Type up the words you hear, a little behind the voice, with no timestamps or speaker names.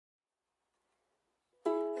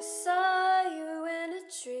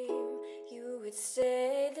would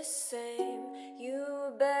stay the same. You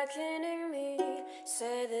were beckoning me,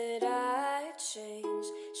 said that I'd change.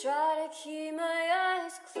 Try to keep my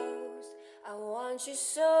eyes closed, I want you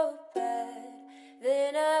so bad.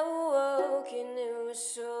 Then I awoke and it was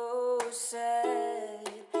so sad.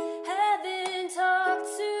 Haven't talked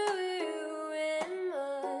to you in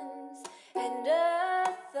months, and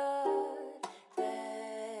I thought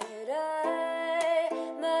that I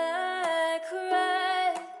might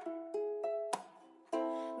cry,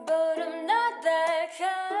 but I'm not that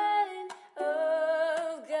kind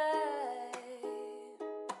of guy.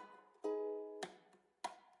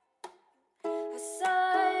 I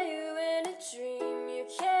saw you in a dream, you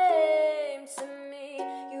came to me.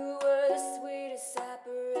 You were the sweetest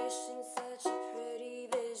apparition, such a pretty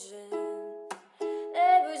vision.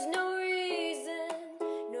 There was no reason,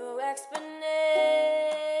 no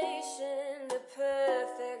explanation, the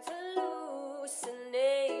perfect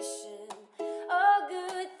hallucination. All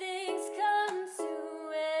good things come to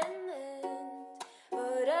an end,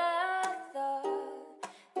 but I thought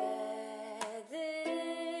that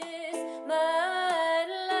this might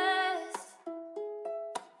last.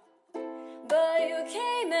 But you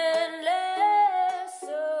came and left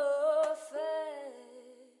so fast.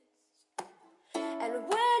 And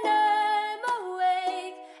when I'm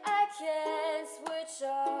awake, I can't switch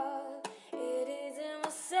off. It isn't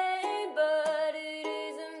the same, but it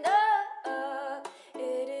isn't enough.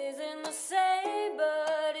 It isn't the same,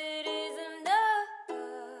 but it isn't enough.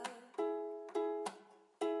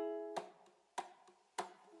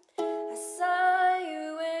 I saw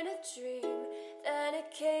you in a dream, then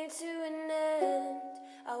it came to an end.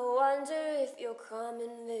 I wonder if you'll come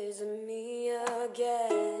and visit me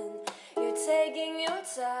again. You're taking your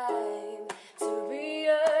time to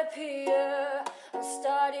reappear. I'm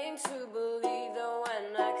starting to believe that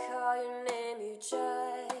when I call your name, you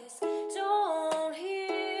just don't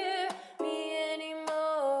hear me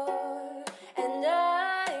anymore. And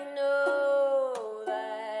I know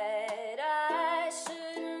that I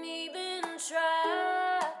shouldn't even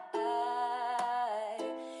try.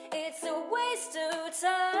 It's a waste of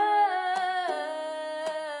time.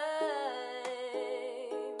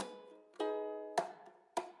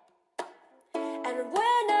 And when